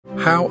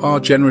How are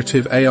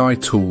generative AI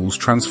tools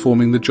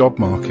transforming the job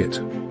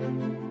market?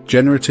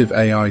 Generative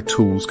AI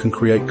tools can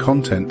create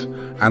content,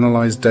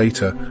 analyze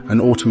data, and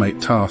automate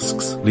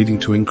tasks, leading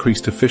to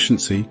increased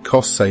efficiency,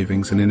 cost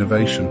savings, and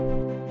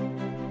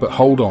innovation. But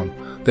hold on,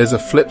 there's a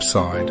flip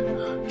side.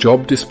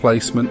 Job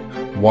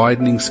displacement,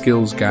 widening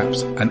skills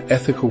gaps, and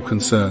ethical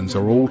concerns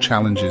are all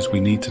challenges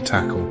we need to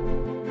tackle.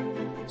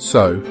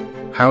 So,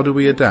 how do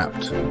we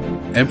adapt?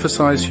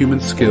 Emphasize human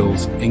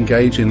skills,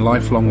 engage in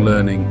lifelong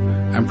learning,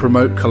 and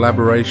promote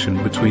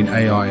collaboration between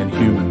AI and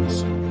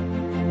humans.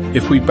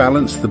 If we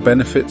balance the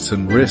benefits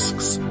and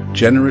risks,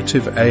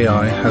 generative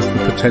AI has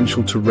the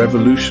potential to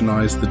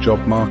revolutionize the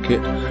job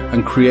market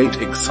and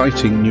create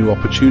exciting new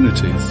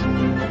opportunities.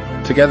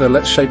 Together,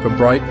 let's shape a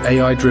bright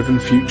AI-driven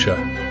future.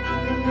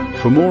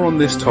 For more on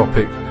this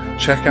topic,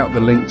 check out the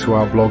link to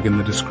our blog in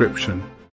the description.